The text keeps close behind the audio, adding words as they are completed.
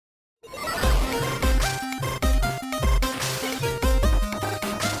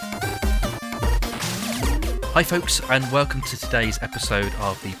Hi folks, and welcome to today's episode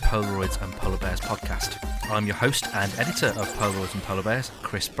of the Polaroids and Polar Bears podcast. I'm your host and editor of Polaroids and Polar Bears,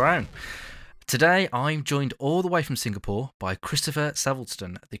 Chris Brown. Today I'm joined all the way from Singapore by Christoffer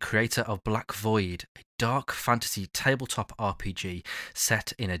Sevaldsen, the creator of Black Void, a dark fantasy tabletop RPG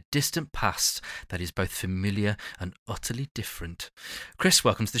set in a distant past that is both familiar and utterly different. Chris,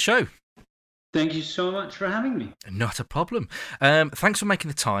 welcome to the show. Thank you so much for having me. Not a problem. Thanks for making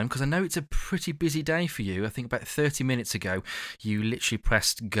the time, because I know it's a pretty busy day for you. I think about 30 minutes ago, you literally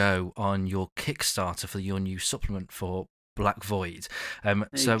pressed go on your Kickstarter for your new supplement for Black Void.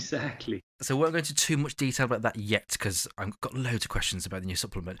 Exactly. So we won't go into too much detail about that yet, because I've got loads of questions about the new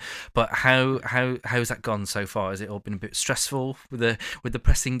supplement. But how's that gone so far? Has it all been a bit stressful with the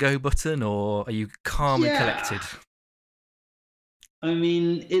pressing go button, or are you calm and collected? I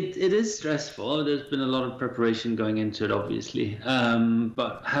mean, it is stressful. There's been a lot of preparation going into it, obviously.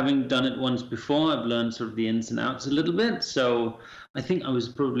 But having done it once before, I've learned sort of the ins and outs a little bit. So I think I was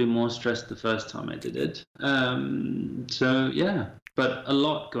probably more stressed the first time I did it. But a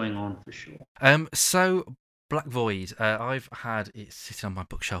lot going on for sure. So Black Void, I've had it sitting on my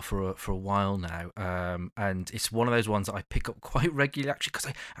bookshelf for a while now, and it's one of those ones that I pick up quite regularly, actually, because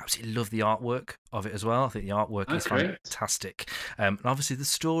I absolutely love the artwork of it as well. I think the artwork is fantastic, and obviously the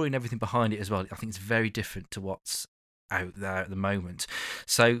story and everything behind it as well. I think it's very different to what's out there at the moment.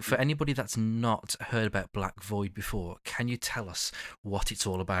 So for anybody that's not heard about Black Void before, can you tell us what it's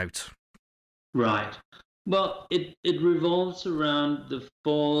all about? Right. Well, it revolves around the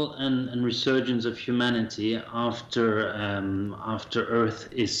fall and resurgence of humanity after Earth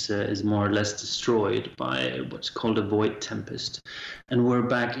is more or less destroyed by what's called a void tempest, and we're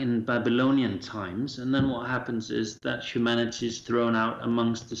back in Babylonian times. And then what happens is that humanity is thrown out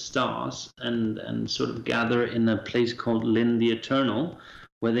amongst the stars and sort of gather in a place called Lin the Eternal,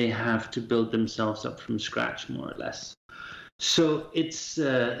 where they have to build themselves up from scratch, more or less. So it's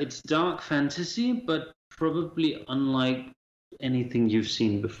dark fantasy, but probably unlike anything you've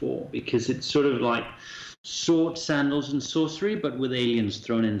seen before, because it's sort of like sword, sandals, and sorcery, but with aliens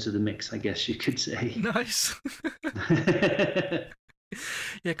thrown into the mix, I guess you could say. Nice.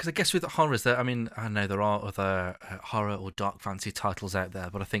 Yeah, because I guess with horrors, I know there are other horror or dark fantasy titles out there,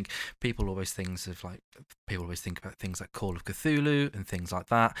 but I think people always think about things like Call of Cthulhu and things like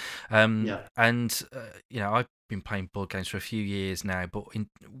that. And I've been playing board games for a few years now, but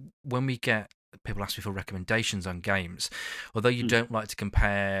when we get people ask me for recommendations on games, although you don't like to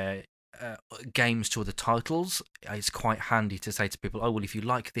compare games to other titles, it's quite handy to say to people, oh, well, if you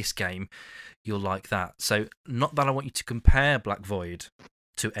like this game, you'll like that. So not that I want you to compare Black Void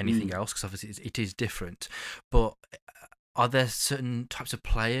to anything else, because obviously it is different, but are there certain types of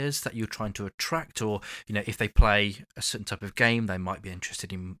players that you're trying to attract, or if they play a certain type of game, they might be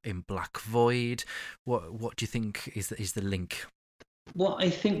interested in Black Void? What do you think is the link? Well, I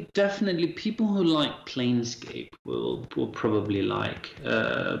think definitely people who like Planescape will probably like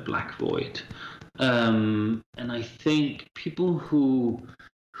Black Void, and I think people who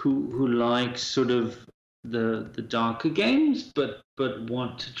like sort of the darker games, but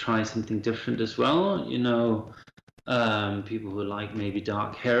want to try something different as well. People who like maybe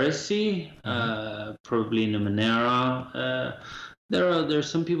Dark Heresy, probably Numenera. There are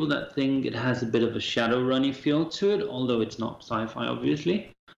some people that think it has a bit of a Shadowrunny feel to it, although it's not sci-fi,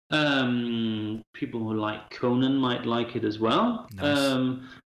 obviously. People who like Conan might like it as well. Nice.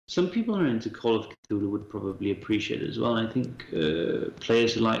 Some people who are into Call of Cthulhu would probably appreciate it as well. I think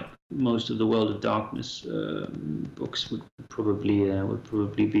players who like most of the World of Darkness books would probably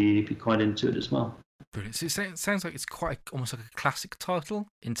be quite into it as well. Brilliant. So it sounds like it's almost like a classic title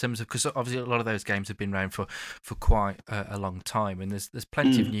in terms of, because obviously a lot of those games have been around for quite a long time, and there's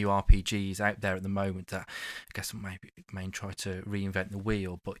plenty of new RPGs out there at the moment that I guess may try to reinvent the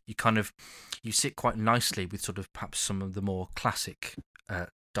wheel, but you sit quite nicely with sort of perhaps some of the more classic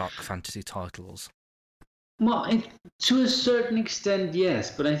dark fantasy titles. Well, to a certain extent,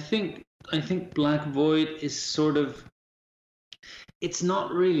 yes, but I think Black Void is sort of, it's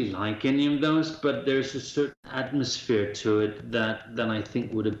not really like any of those, but there's a certain atmosphere to it that I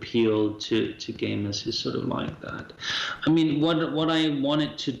think would appeal to gamers who sort of like that. I mean, what I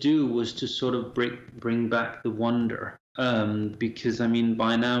wanted to do was to sort of bring back the wonder, because I mean,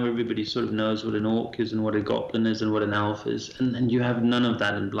 by now everybody sort of knows what an orc is and what a goblin is and what an elf is, and you have none of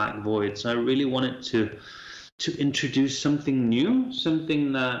that in Black Void. So I really wanted to introduce something new,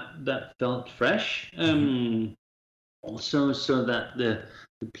 something that felt fresh. Also, so that the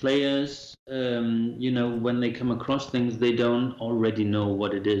players, when they come across things, they don't already know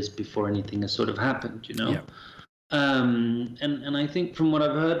what it is before anything has sort of happened, Yeah. And I think from what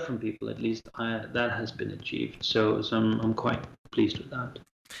I've heard from people, at least, that has been achieved. So I'm quite pleased with that.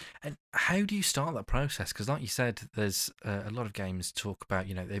 And how do you start that process? Because, like you said, there's a lot of games talk about,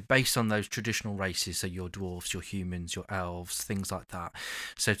 they're based on those traditional races, so your dwarves, your humans, your elves, things like that.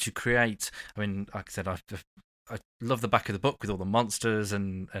 So to create, I mean, like I said, I love the back of the book with all the monsters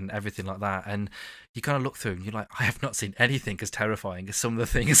and everything like that. And you kind of look through and you're like, I have not seen anything as terrifying as some of the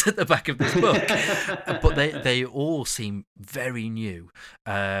things at the back of this book. But they all seem very new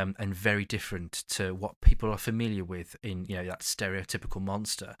and very different to what people are familiar with in, that stereotypical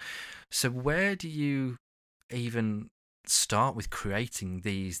monster. So where do you even start with creating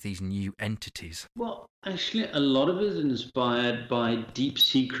these new entities? Well, actually, a lot of it is inspired by deep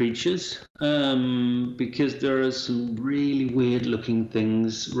sea creatures, because there are some really weird looking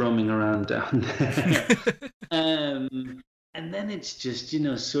things roaming around down there. And then it's just,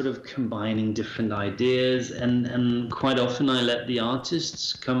 sort of combining different ideas, and quite often I let the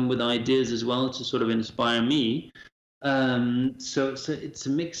artists come with ideas as well to sort of inspire me. So it's a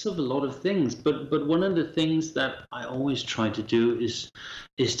mix of a lot of things, but one of the things that I always try to do is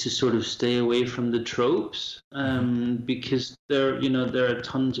to sort of stay away from the tropes, because there are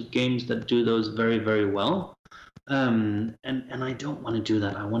tons of games that do those very, very well. And I don't want to do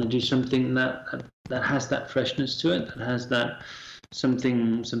that. I want to do something that has that freshness to it, that has that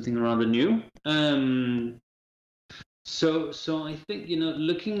something rather new. So I think,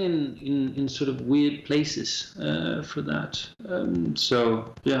 looking in sort of weird places for that.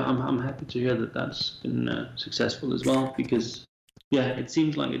 So yeah, I'm happy to hear that that's been successful as well, because yeah, it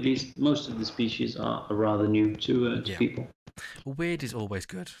seems like at least most of the species are rather new to people. Well, weird is always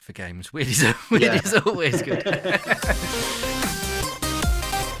good for games. Weird is always good.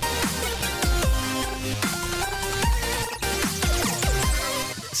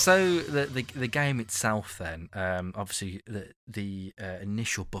 So the game itself, then, obviously the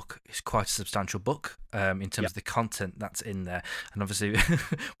initial book is quite a substantial book in terms of the content that's in there, and obviously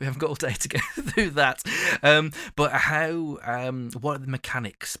we haven't got all day to go through that. But what are the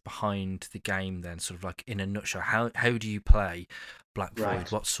mechanics behind the game then? Sort of like in a nutshell, how do you play Black Void?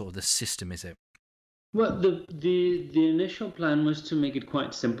 Right. What sort of the system is it? Well, the initial plan was to make it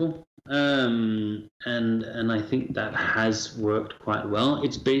quite simple, and I think that has worked quite well.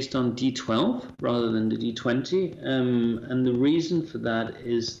 It's based on D12 rather than the D20, and the reason for that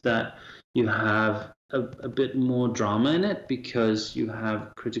is that you have a bit more drama in it, because you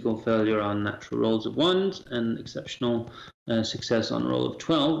have critical failure on natural rolls of 1s and exceptional success on a roll of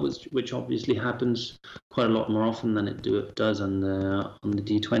 12, which obviously happens quite a lot more often than it does on the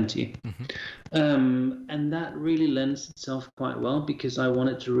D20. And that really lends itself quite well, because I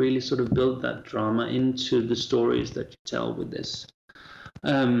wanted to really sort of build that drama into the stories that you tell with this.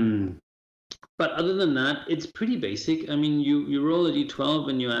 But other than that, it's pretty basic. I mean, you roll a d12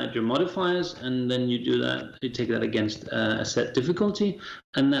 and you add your modifiers, and then you do that. You take that against a set difficulty,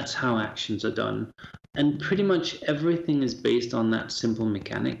 and that's how actions are done. And pretty much everything is based on that simple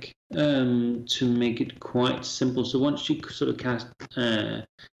mechanic, to make it quite simple. So once you sort of catch the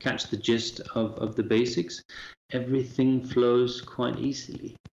gist of the basics, everything flows quite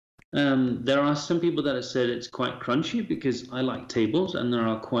easily. There are some people that have said it's quite crunchy, because I like tables, and there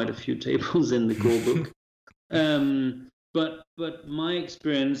are quite a few tables in the core book. But my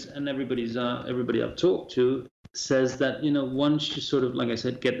experience, and everybody I've talked to, says that once you sort of, like I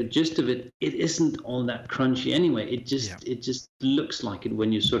said, get the gist of it, it isn't all that crunchy anyway. It just looks like it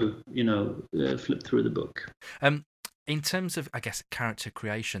when you sort of flip through the book. In terms of, I guess, character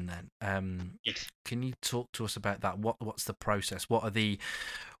creation, then, Yes. Can you talk to us about that? What's the process? What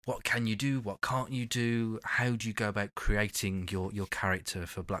can you do? What can't you do? How do you go about creating your character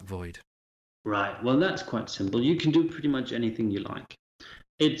for Black Void? Right. Well, that's quite simple. You can do pretty much anything you like.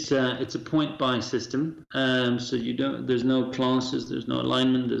 It's a point buy system, so there's no classes, there's no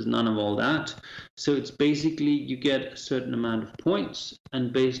alignment, there's none of all that. So it's basically you get a certain amount of points,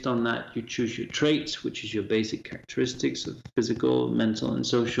 and based on that you choose your traits, which is your basic characteristics of physical, mental, and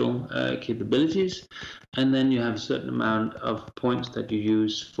social capabilities, and then you have a certain amount of points that you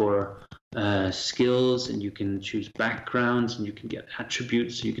use for skills, and you can choose backgrounds, and you can get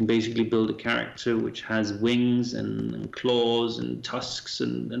attributes. So you can basically build a character which has wings and claws and tusks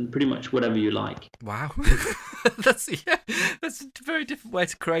and pretty much whatever you like. Wow. that's a very different way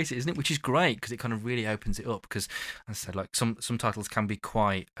to create it, isn't it? Which is great, because it kind of really opens it up, because, as I said, like some titles can be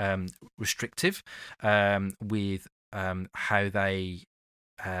quite restrictive with how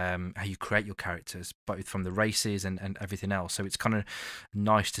you create your characters, both from the races and everything else. So it's kind of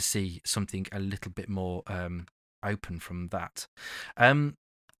nice to see something a little bit more open from that.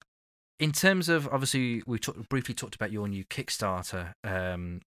 in terms of, obviously, we briefly talked about your new Kickstarter,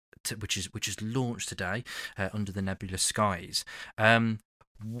 which is launched today, Under the Nebulous Skies.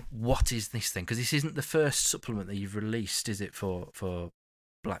 What is this thing? Because this isn't the first supplement that you've released, is it, for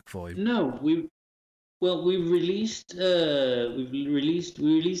Black Void? No, we released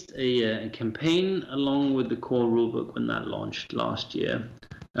a campaign along with the core rulebook when that launched last year,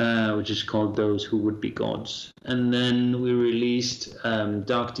 which is called Those Who Would Be Gods, and then we released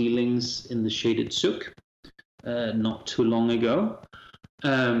Dark Dealings in the Shaded Sook not too long ago,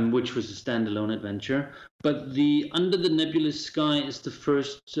 which was a standalone adventure. But the Under the Nebulous Sky is the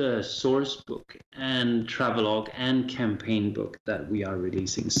first source book and travelogue and campaign book that we are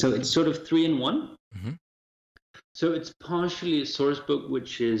releasing. So it's sort of 3 in 1. Mm-hmm. So it's partially a source book,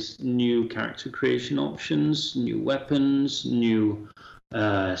 which is new character creation options, new weapons, new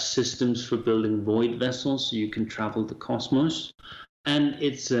systems for building void vessels so you can travel the cosmos. And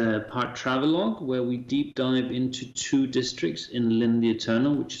it's a part travelogue where we deep dive into 2 districts in Lynn the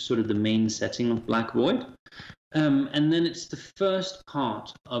Eternal, which is sort of the main setting of Black Void. And then it's the first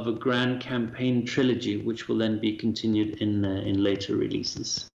part of a grand campaign trilogy, which will then be continued in later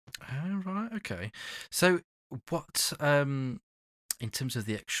releases. Oh, right, okay. So what, in terms of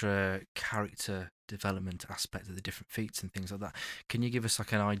the extra character development aspect of the different feats and things like that, can you give us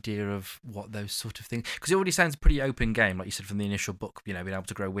like an idea of what those sort of things, because it already sounds a pretty open game, like you said, from the initial book, being able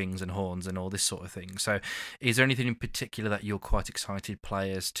to grow wings and horns and all this sort of thing. So is there anything in particular that you're quite excited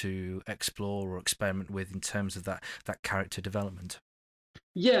players to explore or experiment with in terms of that character development?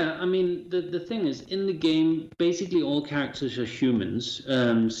 Yeah, I mean, the thing is, in the game, basically all characters are humans.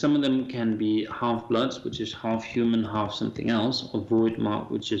 Some of them can be half-bloods, which is half human, half something else, or void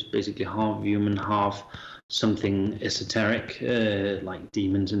mark, which is basically half human, half something esoteric, like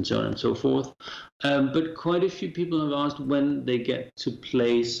demons and so on and so forth. But quite a few people have asked when they get to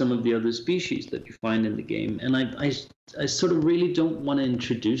play some of the other species that you find in the game. And I sort of really don't want to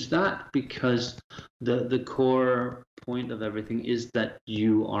introduce that, because the core point of everything is that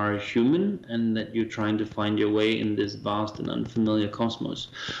you are a human and that you're trying to find your way in this vast and unfamiliar cosmos.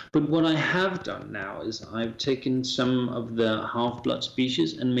 But what I have done now is I've taken some of the half-blood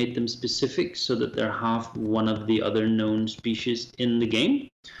species and made them specific so that they're half one of the other known species in the game,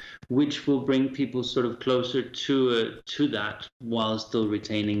 which will bring people sort of closer to that while still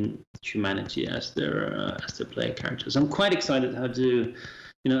retaining humanity as their player characters. I'm quite excited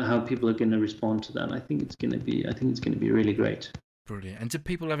how people are going to respond to that. I think it's going to be really great. Brilliant. And do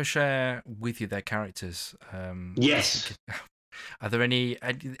people ever share with you their characters? Yes. Are there any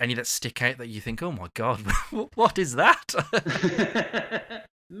that stick out that you think, oh my god, what is that?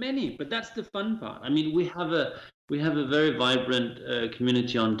 Many, but that's the fun part. I mean, we have a very vibrant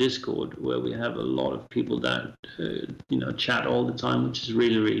community on Discord where we have a lot of people that chat all the time, which is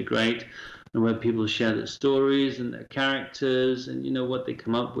really, really great, and where people share their stories and their characters and what they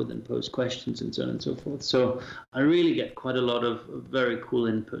come up with and pose questions and so on and so forth. So I really get quite a lot of very cool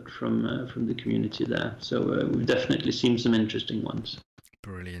input from the community there. So we've definitely seen some interesting ones.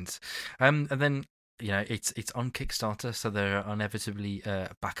 Brilliant. And then it's on Kickstarter, so there are inevitably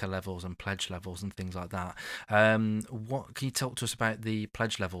backer levels and pledge levels and things like that. What can you talk to us about the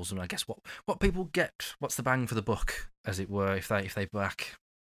pledge levels, and I guess what people get? What's the bang for the buck, as it were, if they back?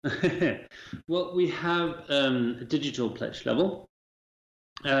 Well, we have a digital pledge level,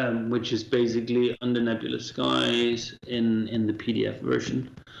 which is basically Under Nebulous Skies in the PDF version.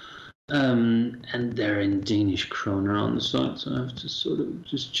 And they're in Danish kroner on the site, so I have to sort of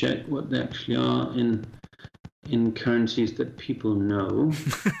just check what they actually are in currencies that people know.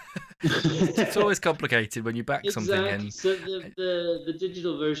 It's always complicated when you back something. And so the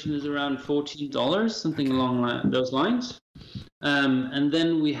digital version is around $14, something along those lines. And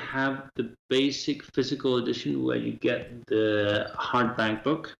then we have the basic physical edition where you get the hardback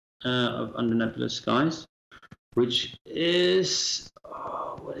book of Under Nebulous Skies, which is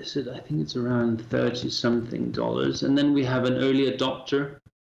what is it? I think it's around $30-something. And then we have an early adopter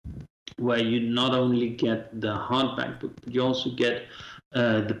where you not only get the hardback book, but you also get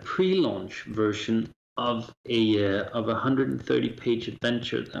the pre-launch version of a 130-page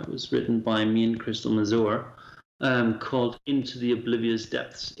adventure that was written by me and Crystal Mazur, called Into the Oblivious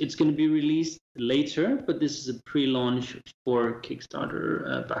Depths. It's going to be released later, but this is a pre-launch for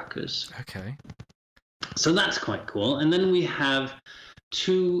Kickstarter backers. Okay. So that's quite cool. And then we have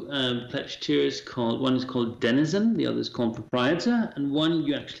 2 pledge tiers one is called Denizen, the other is called Proprietor, and one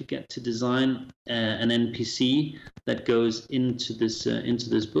you actually get to design an NPC that goes into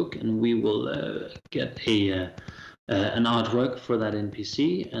this book, and we will get an artwork for that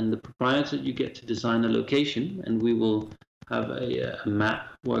NPC. And the Proprietor, you get to design a location, and we will have a map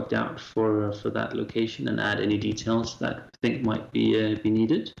worked out for that location and add any details that I think might be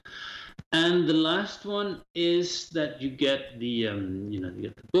needed. And the last one is that you get the you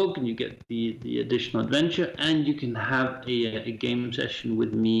get the book and you get the additional adventure, and you can have a game session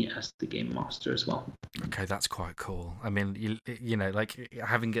with me as the game master as well. Okay, that's quite cool. I mean, you know, like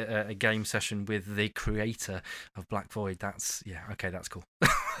having a game session with the creator of Black Void. That's okay, that's cool.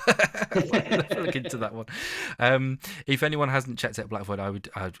 I'll look into that one. If anyone hasn't checked out Black Void, I would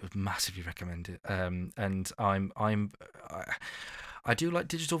massively recommend it. And I do like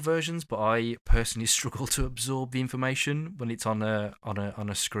digital versions, but I personally struggle to absorb the information when it's on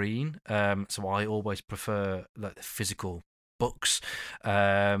a screen. So I always prefer like the physical books.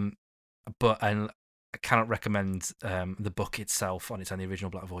 But I cannot recommend the book itself on its own, the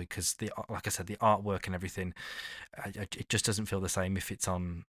original Black Void, because like I said, the artwork and everything, it just doesn't feel the same if it's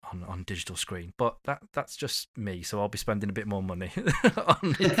on digital screen. But that's just me, so I'll be spending a bit more money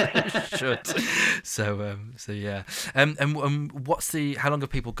on it than I should. So yeah. And how long have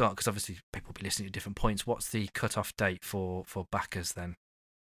people got? Because obviously people will be listening at different points. What's the cut-off date for backers then?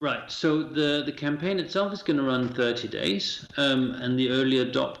 Right, so the campaign itself is going to run 30 days, and the early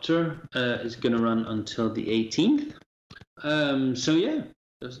adopter is going to run until the 18th. So yeah,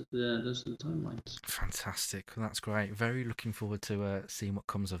 those are the timelines. Fantastic, that's great. Very looking forward to seeing what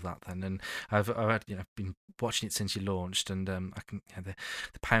comes of that then. And I've been watching it since you launched, and I can the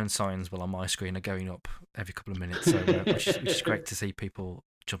pound signs on my screen are going up every couple of minutes, so which is great to see people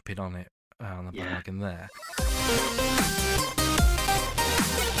jumping on it on the bandwagon there.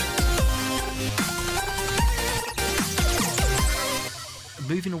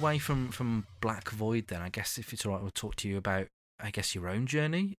 Moving away from Black Void then, I guess if it's all right, we'll talk to you about, I guess, your own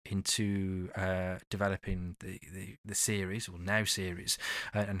journey into developing the series, or now series,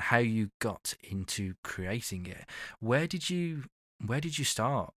 and how you got into creating it. Where did you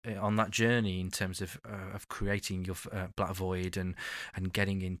start on that journey in terms of creating your Black Void and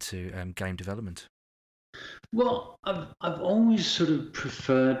getting into game development? Well, I've always sort of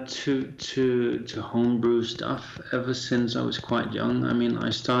preferred to homebrew stuff ever since I was quite young. I mean,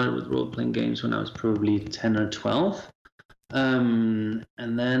 I started with role-playing games when I was probably 10 or 12. And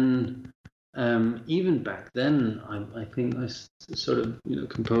then even back then, I think I sort of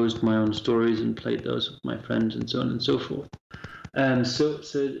composed my own stories and played those with my friends and so on and so forth. So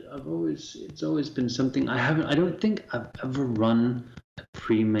it's always been something. I don't think I've ever run a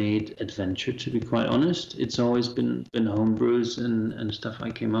pre-made adventure, to be quite honest. It's always been homebrews and stuff I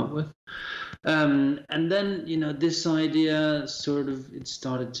came up with. And then this idea it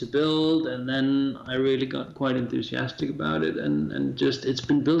started to build, and then I really got quite enthusiastic about it, and just it's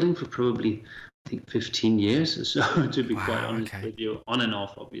been building for probably, I think, 15 years or so, to be quite honest with you, on and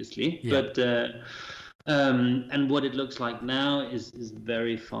off, obviously. Yeah. But and what it looks like now is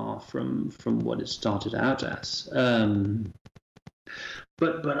very far from what it started out as.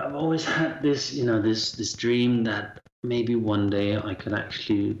 But I've always had this this dream that maybe one day I could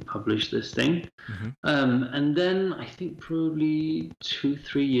actually publish this thing. Mm-hmm. And then I think probably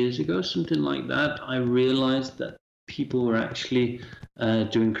 2-3 years ago, something like that, I realized that people were actually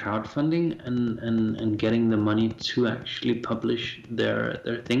doing crowdfunding and getting the money to actually publish their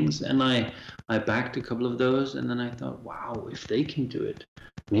things. And I backed a couple of those, and then I thought, wow, if they can do it,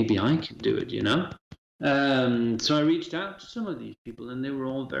 maybe I can do it, So I reached out to some of these people, and they were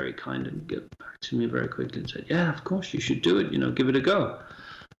all very kind and got back to me very quickly and said, yeah, of course you should do it, give it a go.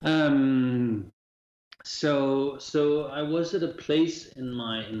 So I was at a place in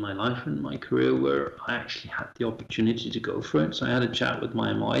my life and my career where I actually had the opportunity to go for it. So I had a chat with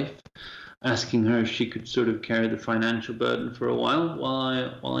my wife, asking her if she could sort of carry the financial burden for a while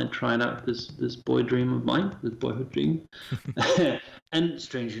I tried out this boy dream of mine, this boyhood dream. And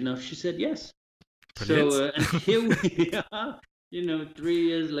strangely enough, she said yes. Brilliant. So and here we are, 3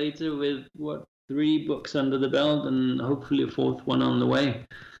 years later with 3 books under the belt and hopefully a 4th one on the way.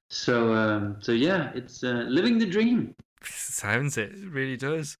 So yeah, it's living the dream. Sounds it really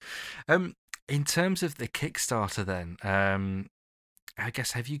does. In terms of the Kickstarter, then, I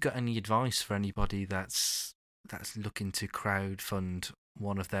guess, have you got any advice for anybody that's looking to crowdfund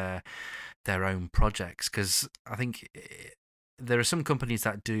one of their own projects? Because I think there are some companies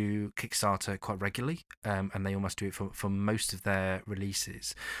that do Kickstarter quite regularly, and they almost do it for most of their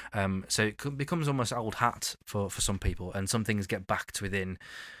releases. So it becomes almost old hat for some people, and some things get backed within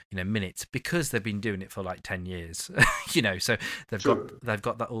minutes because they've been doing it for like 10 years. So they've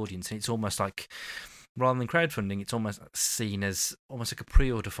got that audience, and it's almost like, rather than crowdfunding, it's almost seen as almost like a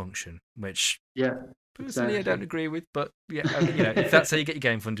pre-order function, which personally I don't exactly. agree with, but yeah, if that's how you get your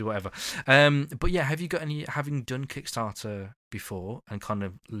game funded, whatever. But yeah, have you got any, having done Kickstarter before and kind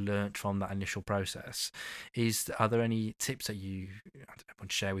of learnt from that initial process, are there any tips that you, I don't know, want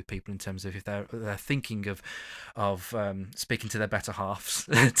to share with people in terms of if they're thinking of speaking to their better halves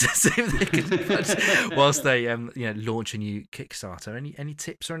to see if they can fund whilst they launch a new Kickstarter? Any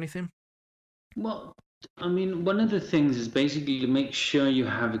tips or anything? Well, I mean, one of the things is basically to make sure you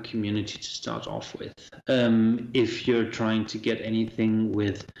have a community to start off with. If you're trying to get anything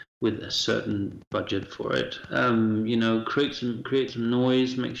with a certain budget for it, create some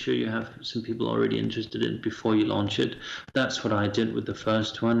noise. Make sure you have some people already interested in it before you launch it. That's what I did with the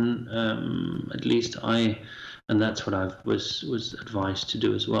first one. At least and that's what I was advised to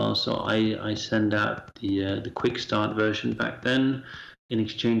do as well. So I send out the quick start version back then in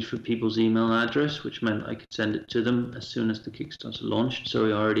exchange for people's email address, which meant I could send it to them as soon as the Kickstarter launched. So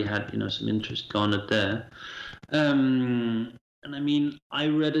we already had some interest garnered there. And I mean, I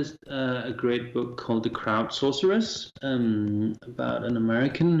read a great book called The Crowd Sorceress, about an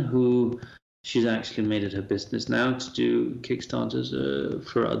American who she's actually made it her business now to do Kickstarters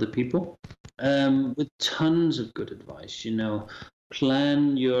for other people, with tons of good advice.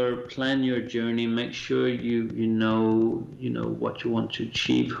 Plan your journey. Make sure you know what you want to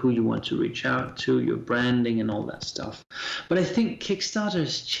achieve, who you want to reach out to, your branding and all that stuff. But I think Kickstarter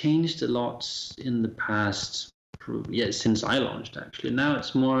has changed a lot in the past. Yeah, since I launched, actually. Now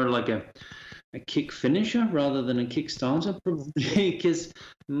it's more like a kick finisher rather than a Kickstarter, probably, because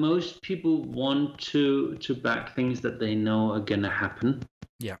most people want to back things that they know are gonna happen.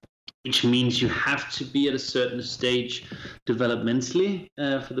 Yeah. Which means you have to be at a certain stage developmentally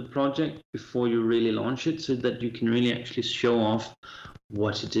for the project before you really launch it, so that you can really actually show off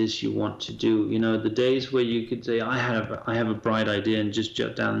what it is you want to do. The days where you could say, I have a bright idea and just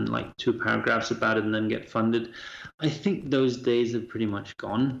jot down like 2 paragraphs about it and then get funded. I think those days are pretty much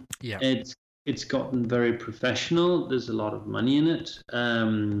gone. Yeah. It's gotten very professional. There's a lot of money in it.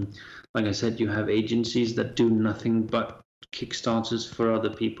 Like I said, you have agencies that do nothing but Kickstarters for other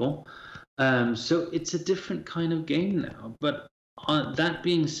people. So it's a different kind of game now. But that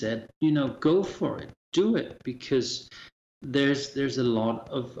being said, go for it, do it, because there's a lot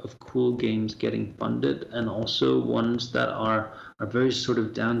of cool games getting funded, and also ones that are very sort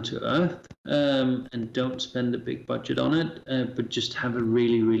of down to earth, and don't spend a big budget on it, but just have a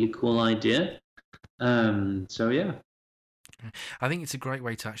really, really cool idea. So yeah. I think it's a great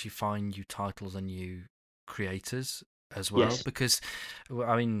way to actually find new titles and new creators as well, Yes. because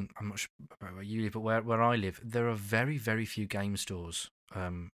I mean, I'm not sure about where you live, but where I live, there are very, very few game stores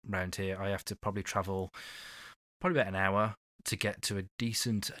around here. I have to probably travel probably about an hour to get to a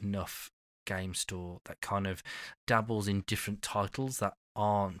decent enough game store that kind of dabbles in different titles that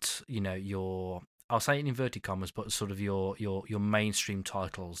aren't, your, I'll say in inverted commas, but sort of your mainstream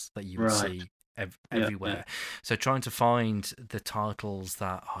titles that you would Right. see everywhere. Yeah. So trying to find the titles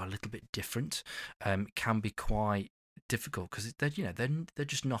that are a little bit different can be quite difficult, because they're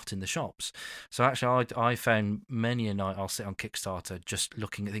just not in the shops. So actually I found many a night I'll sit on Kickstarter just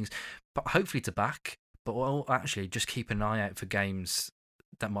looking at things, but hopefully to back, but actually just keep an eye out for games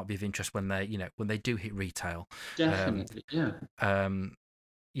that might be of interest when they do hit retail. Definitely. Yeah.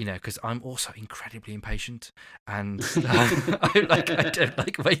 Because I'm also incredibly impatient, and I don't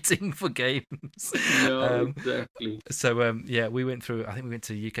like waiting for games. No, exactly. So we went through. I think we went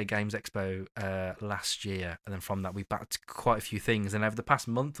to UK Games Expo last year, and then from that we backed quite a few things. And over the past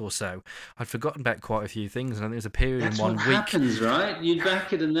month or so, I'd forgotten about quite a few things, and there was a period That's in 1 what week. happens, right? You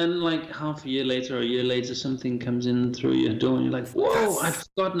back it, and then like half a year later or a year later, something comes in through your door, and you're like, "Whoa, I'd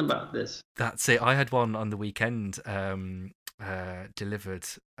forgotten about this." That's it. I had one on the weekend. Delivered,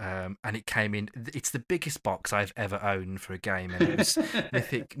 and it came in. It's the biggest box I've ever owned for a game, and it was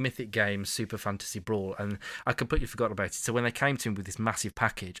Mythic Games Super Fantasy Brawl, and I completely forgot about it. So when they came to me with this massive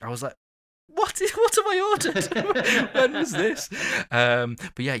package, I was like, what have I ordered? When was this?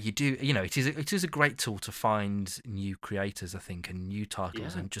 But yeah, you do. It is a great tool to find new creators, I think, and new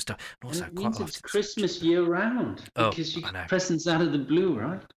titles, and just also and it quite means a lot. It's Christmas year round, because you get presents out of the blue,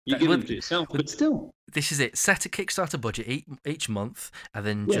 right? You give them to yourself, but still. This is it. Set a Kickstarter budget each month, and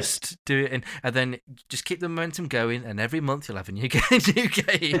then just do it, and then just keep the momentum going. And every month you'll have a new game,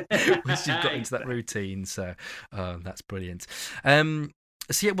 once you've got into that routine. So that's brilliant.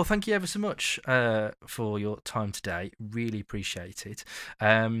 So yeah, well, thank you ever so much for your time today. Really appreciate it.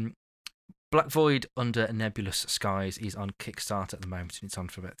 Black Void Under Nebulous Skies is on Kickstarter at the moment, and it's on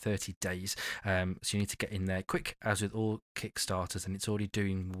for about 30 days. So you need to get in there quick, as with all Kickstarters, and it's already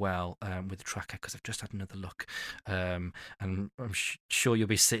doing well with the tracker, because I've just had another look. And I'm sure you'll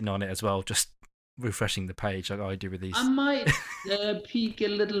be sitting on it as well, just refreshing the page like I do with these. I might peek a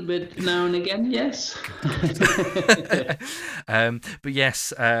little bit now and again, yes. But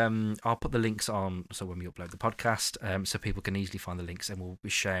yes, I'll put the links on so when we upload the podcast, so people can easily find the links, and we'll be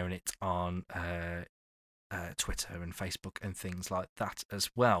sharing it on Twitter and Facebook and things like that as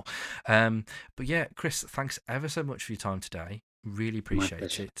well. But yeah, Chris, thanks ever so much for your time today. Really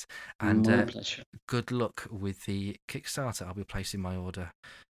appreciate it. And my pleasure. Good luck with the Kickstarter. I'll be placing my order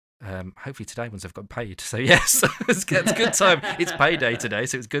hopefully today once I've got paid. So yes, it's good time. It's payday today,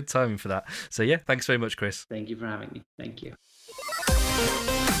 so it's good timing for that. So yeah, thanks very much, Chris. Thank you for having me. Thank you.